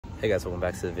Hey guys, welcome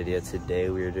back to the video.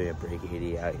 Today we are doing a break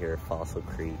 80 out here at Fossil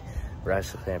Creek. We're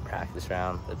actually playing a practice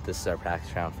round, but this is our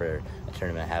practice round for a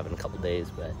tournament I have in a couple days,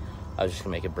 but I was just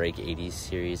gonna make a break 80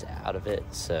 series out of it.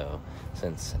 So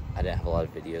since I didn't have a lot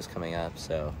of videos coming up,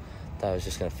 so I thought I was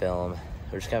just gonna film.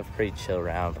 We're just gonna have a pretty chill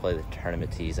round, play the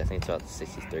tournament tees. I think it's about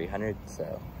 6,300,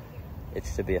 so it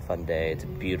should be a fun day. It's a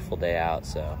beautiful day out,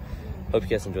 so hope you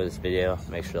guys enjoy this video.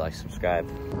 Make sure to like, subscribe.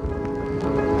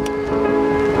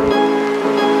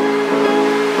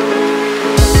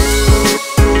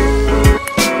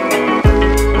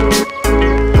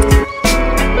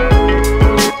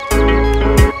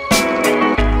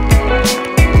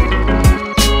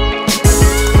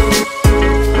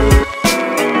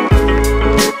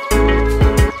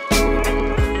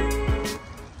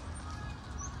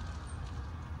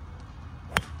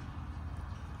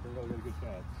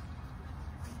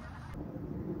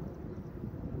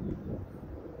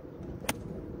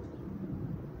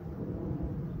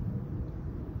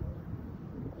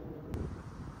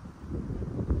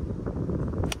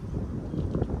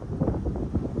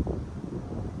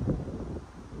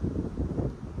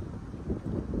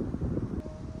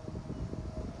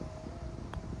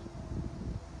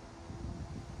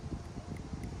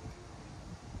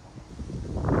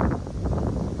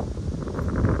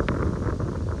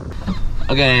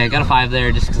 Okay, I got a 5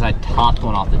 there just because I topped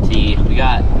one off the tee. We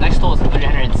got, next hole is a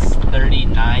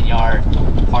 339 yard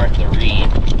par 3, which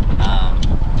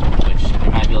I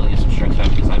might be able to get some strokes back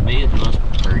because I've made the most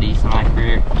birdies in my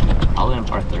career. I'll win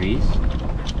par 3s,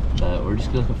 but we're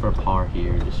just looking for a par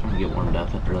here, just trying to get warmed up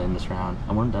early in this round.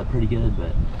 I warmed up pretty good,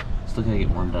 but still gonna get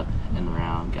warmed up in the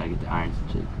round. Gotta get the irons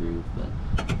into the groove, but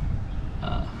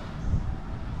I've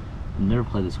never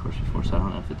played this course before, so I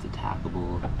don't know if it's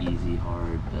attackable, easy,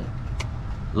 hard, but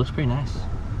it looks pretty nice. Yeah,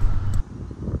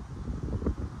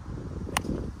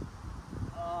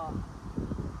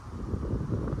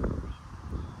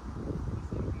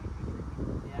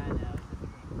 I know.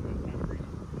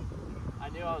 I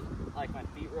knew I was, like, my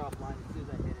feet were offline as soon as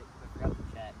I hit it, because I forgot to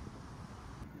check.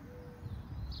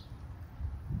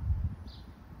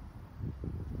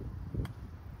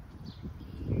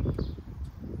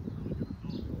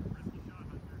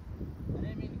 I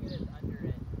didn't mean to get it under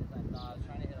it, as I thought. I was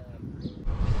trying to hit a...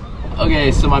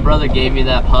 Okay, so my brother gave me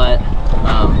that putt.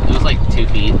 It was like 2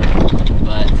 feet,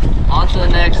 but on to the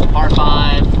next par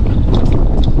 5,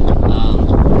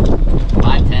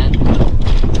 510.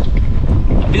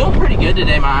 I'm feeling pretty good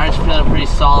today. My irons are feeling pretty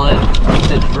solid.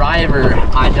 The driver,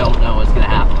 I don't know what's gonna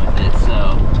happen with it,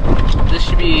 so this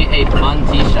should be a fun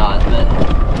tee shot. But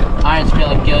irons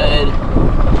feeling good.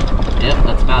 Yep,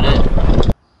 that's about it.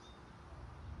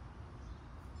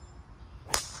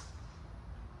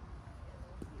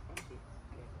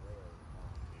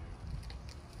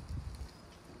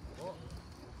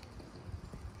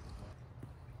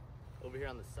 Over here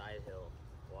on the side hill,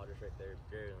 water's right there,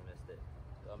 barely missed it.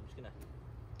 So I'm just gonna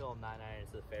fill 9 irons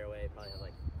to the fairway, probably have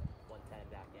like 110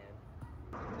 back in.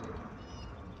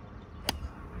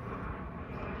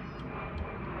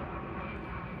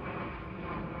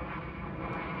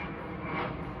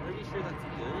 Pretty sure that's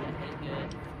good, I hit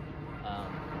good.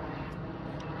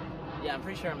 Yeah, I'm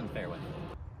pretty sure I'm in the fairway.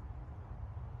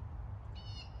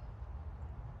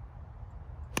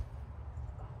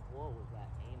 Whoa, was that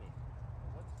aiming?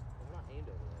 I'm not aimed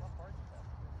over there. How far is that?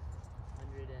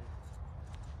 100 and...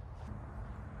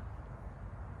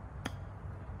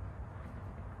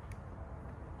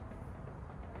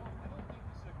 I don't think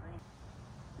this is a green.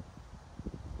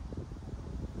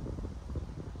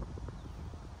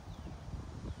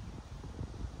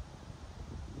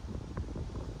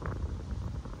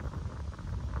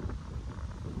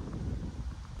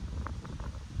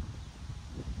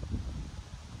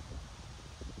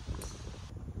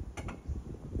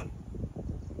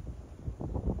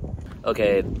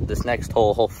 Okay, this next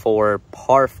hole, hole 4,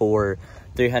 par 4,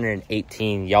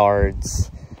 318 yards.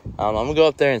 I'm gonna go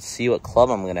up there and see what club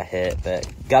I'm gonna hit, but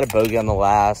got a bogey on the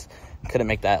last. Couldn't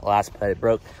make that last putt. It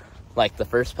broke, like the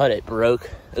first putt, it broke.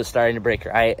 It was starting to break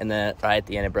right, and then right at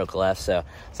the end it broke left. So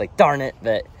it's like, darn it,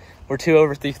 but we're 2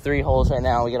 over through 3 holes right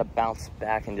now. We gotta bounce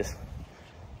back and just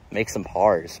make some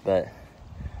pars. But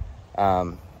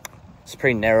it's a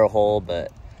pretty narrow hole,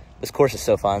 but this course is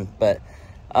so fun. But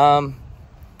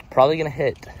probably gonna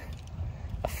hit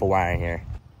a 4-iron here.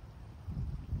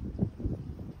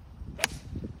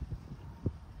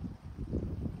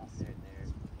 I'll sit there.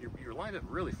 You're lined up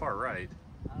really far right.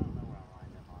 I don't know where I'm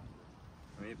lined up on.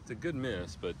 I mean, it's a good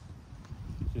miss, but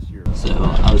it's just your... So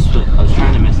I was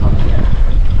trying to miss on the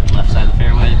left side of the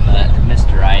fairway, but I missed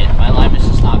right. My alignment's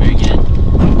just not very good.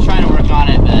 I'm trying to work on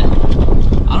it, but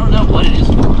I don't know what it is.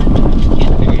 I just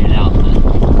can't figure it out. But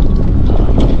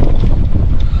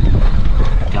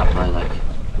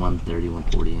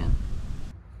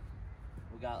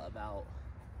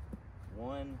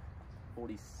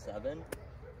 47. I'm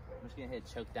just gonna hit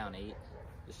choke down 8.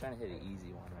 Just trying to hit an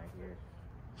easy one right here.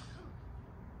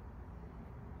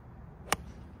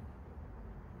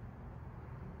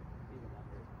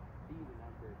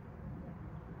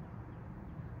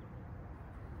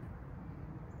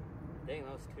 Dang,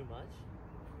 that was too much.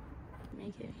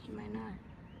 Make it, he might not.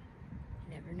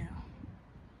 You never know.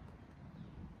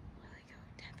 Will it go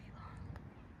 10 feet long?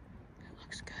 That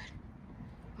looks good.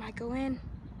 Might go in.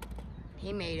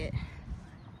 He made it.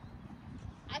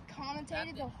 I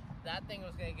commentated that thing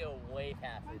was gonna go way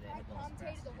past it. I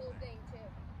commentated the whole thing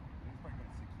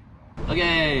too.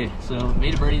 Okay, so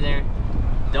made a birdie there.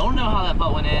 Don't know how that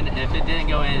putt went in. If it didn't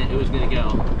go in, it was gonna go.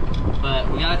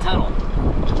 But we got a tunnel.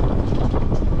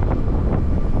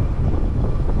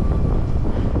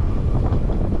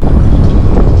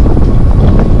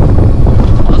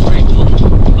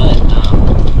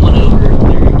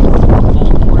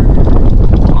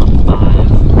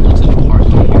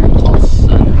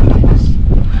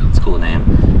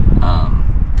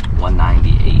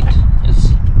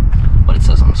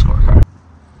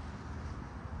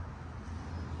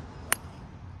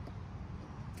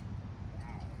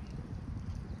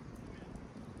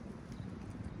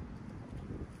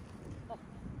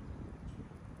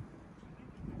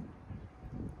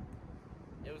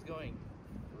 It was going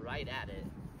right at it.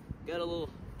 Got a little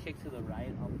kick to the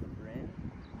right off the fringe,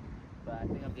 but I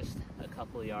think I'm just a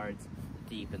couple of yards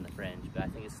deep in the fringe, but I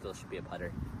think it still should be a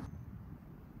putter.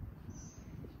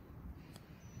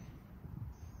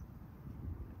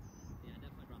 Yeah, I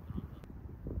definitely dropped it on the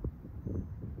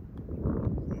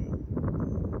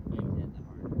hit that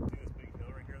hard. See this big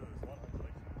hill right here? There's a lot of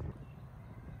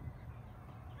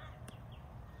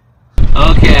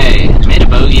Okay, made a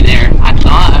bogey there. I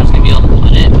thought I was gonna be able to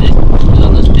putt it, but it was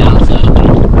on this downside, but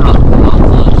we're not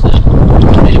close, so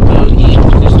made a bogey.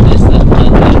 Just missed that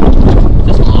putt there.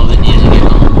 Just a little bit, needed to get a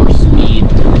little more speed.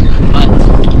 But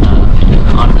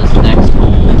on this next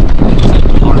hole, it's a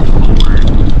par 4.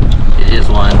 It is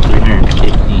one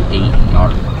 358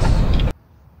 yards.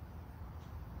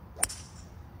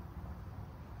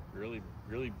 really,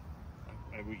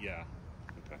 yeah.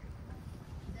 Okay.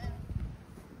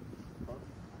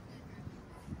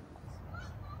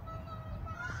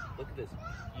 Look at this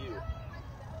view.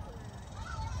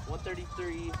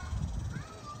 133.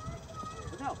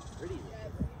 Look how pretty it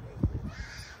is.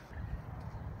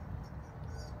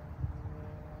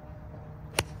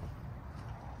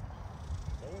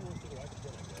 No one wants to go out to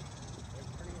dinner, I guess. They're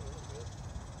pretty good.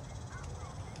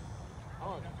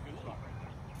 Oh, That's a good spot right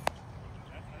there.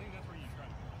 I think that's where you try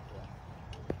to go.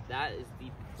 that is the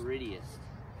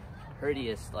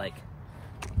prettiest like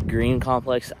green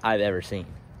complex I've ever seen.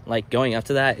 Like going up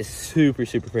to that is super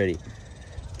pretty.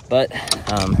 But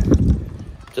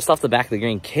just off the back of the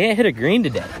green, can't hit a green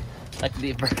today. Like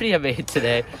the birdie I made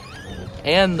today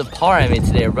and the par I made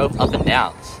today are both up and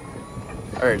downs.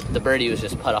 Or the birdie was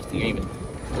just putt off the green.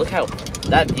 But look how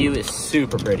that view is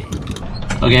super pretty.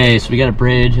 Okay, so we got a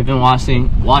bridge. I've been watching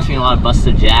a lot of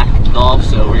Busted Jack golf,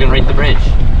 so we're gonna rate the bridge.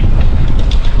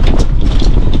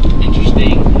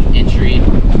 Interesting entry,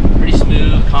 pretty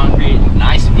smooth, concrete,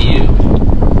 nice view.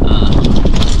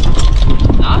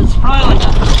 No, it's probably like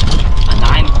a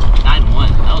 9.1.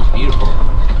 That was beautiful.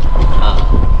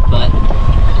 But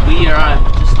we are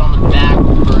just on the back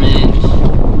fringe.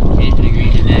 Can't hit a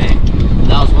green today.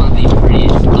 That was one of the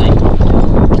prettiest like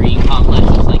green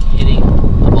complexes, like hitting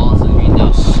the balls in the green. That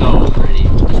was so pretty.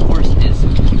 This course is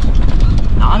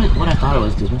not what I thought it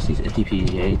was, because most of these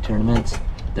FTPGA tournaments,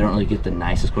 they don't really get the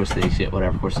nicest course. They get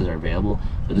whatever courses are available,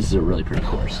 but this is a really pretty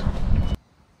course.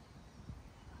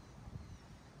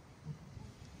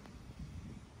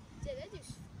 Dude, that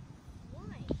dude's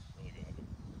flying. Really good.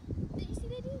 Did you see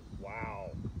that dude?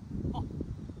 Wow.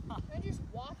 I'm just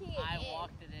walking it in.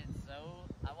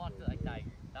 I walked it like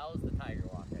Tiger. That was the Tiger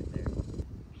walk right there.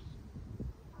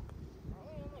 Aren't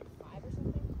we on like 5 or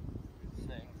something?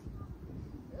 6.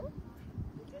 Really?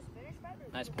 We just finished 5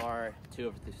 or Nice par, 2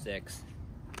 over through 6.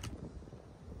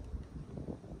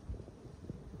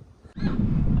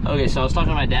 Okay, so I was talking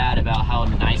to my dad about how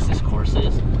nice this course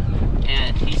is,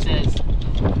 and he says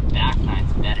back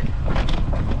nine's better.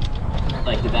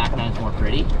 Like the back nine's more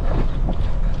pretty,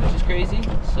 which is crazy.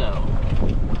 So,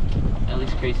 at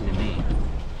least crazy to me.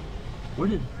 Where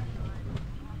did?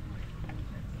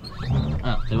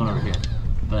 Oh, they went over here.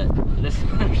 But this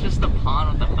there's just a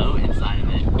pond with a boat inside of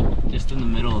it, just in the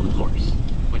middle of the course,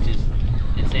 which is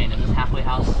insane. And this halfway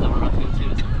house that we're about to go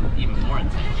to is even more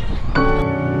insane.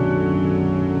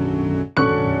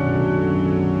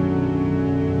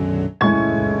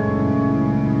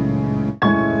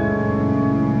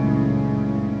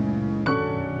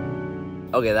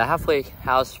 Okay, the halfway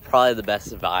house is probably the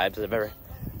best vibes I've ever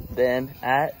been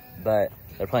at, but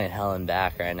they're playing hell and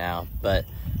back right now. But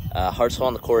hardest hole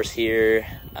on the course here,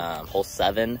 hole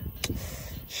 7.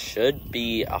 Should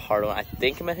be a hard one. I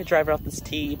think I'm gonna hit driver off this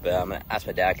tee, but I'm gonna ask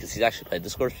my dad because he's actually played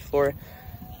this course before.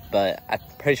 But I'm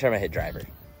pretty sure I'm gonna hit driver.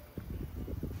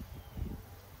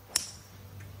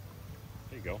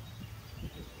 There you go.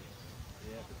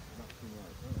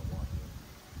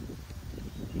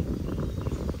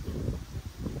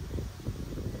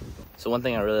 So one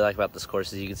thing I really like about this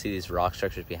course is you can see these rock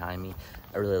structures behind me.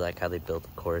 I really like how they built the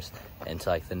course into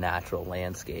like the natural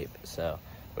landscape. So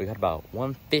we got about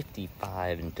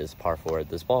 155 into this par 4.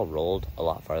 This ball rolled a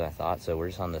lot farther than I thought, so we're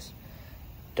just on this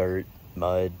dirt,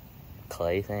 mud,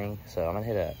 clay thing. So I'm gonna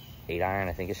hit a 8-iron.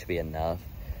 I think it should be enough.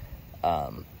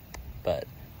 But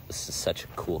this is such a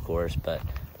cool course. But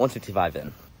 155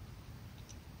 in.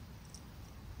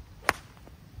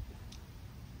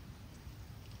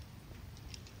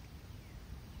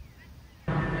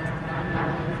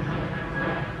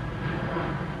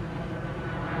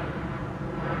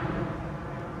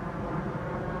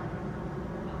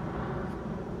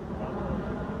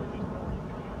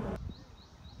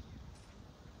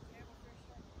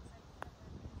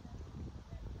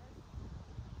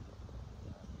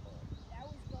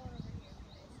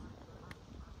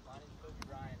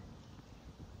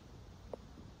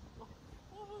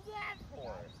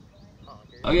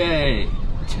 Okay,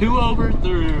 2 over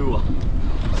through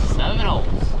 7 holes.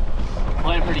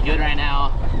 Playing pretty good right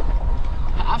now.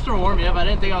 After warming up, I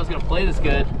didn't think I was gonna play this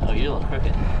good. Oh, you're a little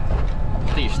crooked.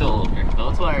 I think you're still a little crooked, but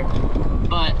let's whatever.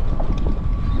 But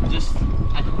just,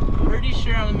 I'm pretty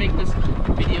sure I'm gonna make this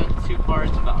video in 2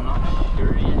 parts, but I'm not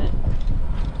sure yet.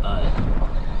 But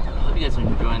I hope you guys are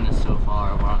enjoying this so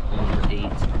far. We're on hole number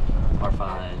 8, par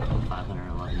 5,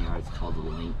 511 yards, called the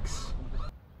Links.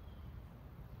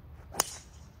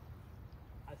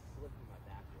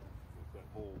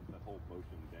 That whole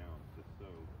motion down, just so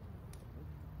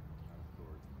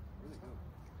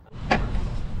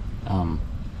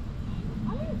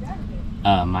really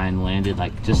good. Mine landed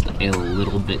like just a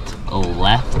little bit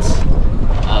left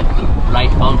of the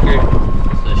right bunker,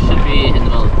 so it should be in the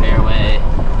middle of the fairway.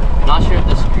 I'm not sure if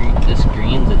this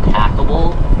green's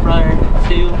attackable prior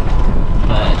to,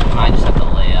 but I might just have to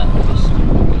lay up and just go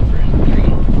for it in the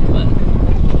green. But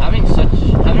having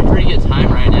a pretty good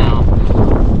time right now.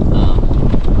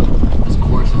 This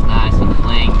course is nice. I'm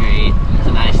playing great. It's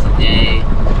a nice day.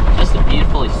 Just a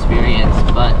beautiful experience.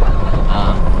 But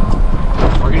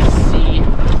we're gonna see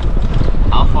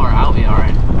how far out we are,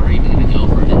 and we're even gonna go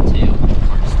for it too,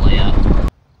 or just lay up.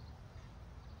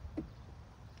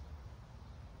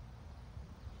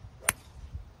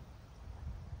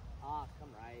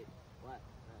 Come right, left,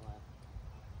 right, left.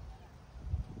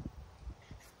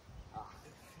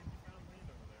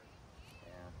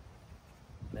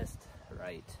 Yeah. Missed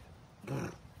right.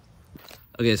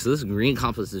 Okay, so this green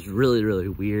complex is really, really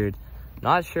weird.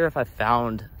 Not sure if I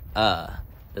found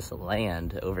this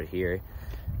land over here,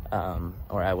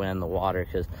 or I went in the water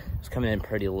because it's coming in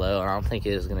pretty low, and I don't think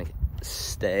it is gonna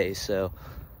stay. So,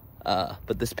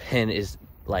 but this pin is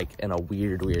like in a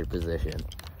weird position.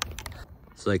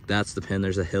 So like that's the pin.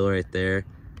 There's a hill right there,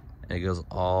 and it goes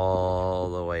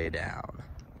all the way down.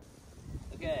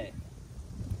 Okay,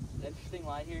 the interesting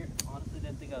lie here. Honestly,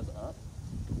 didn't think I was up.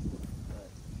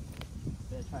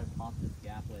 I'm gonna try to pop this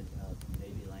gap wedge up,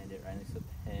 maybe land it right next to the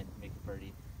pin, make a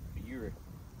birdie. But you're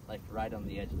like right on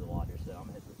the edge of the water, so I'm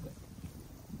gonna hit this quick.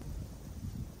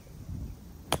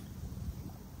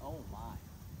 Oh my.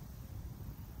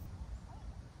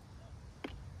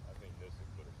 I think this is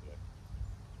better today.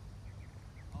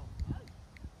 Oh, nice.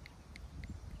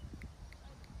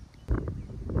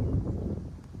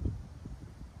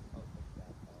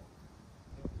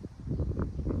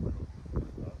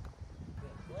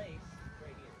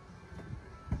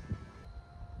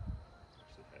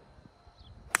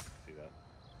 See that?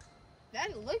 That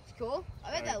looked cool.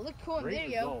 I bet that looked cool in Rain is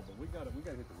video. dull, but we gotta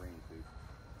hit the rain too.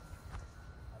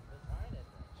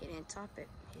 He didn't top it.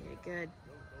 He did good.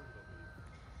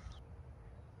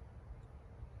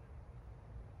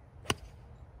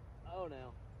 Oh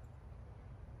no.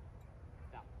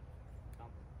 Stop.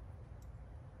 Stop.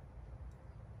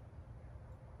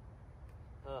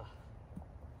 Ugh.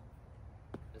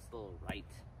 This little right.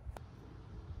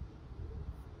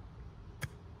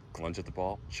 Lunge at the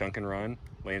ball, chunk and run,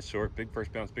 lands short, big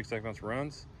first bounce, big second bounce,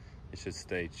 runs. It should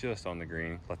stay just on the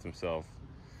green, lets himself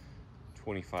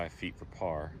 25 feet for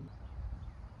par.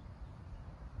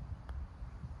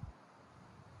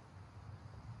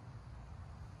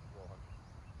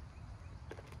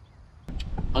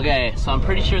 Okay, so I'm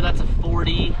pretty sure that's a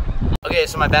 40. Okay, Okay,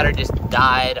 so my battery just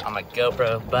died on my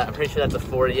GoPro, but I'm pretty sure that's a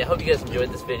 40. I hope you guys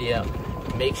enjoyed this video.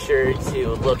 Make sure to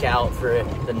look out for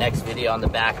the next video on the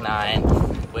back 9,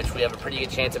 which we have a pretty good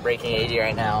chance of breaking 80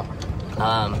 right now.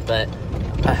 But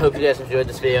I hope you guys enjoyed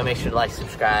this video. Make sure to like,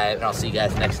 subscribe, and I'll see you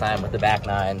guys next time with the back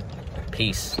 9.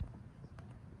 Peace.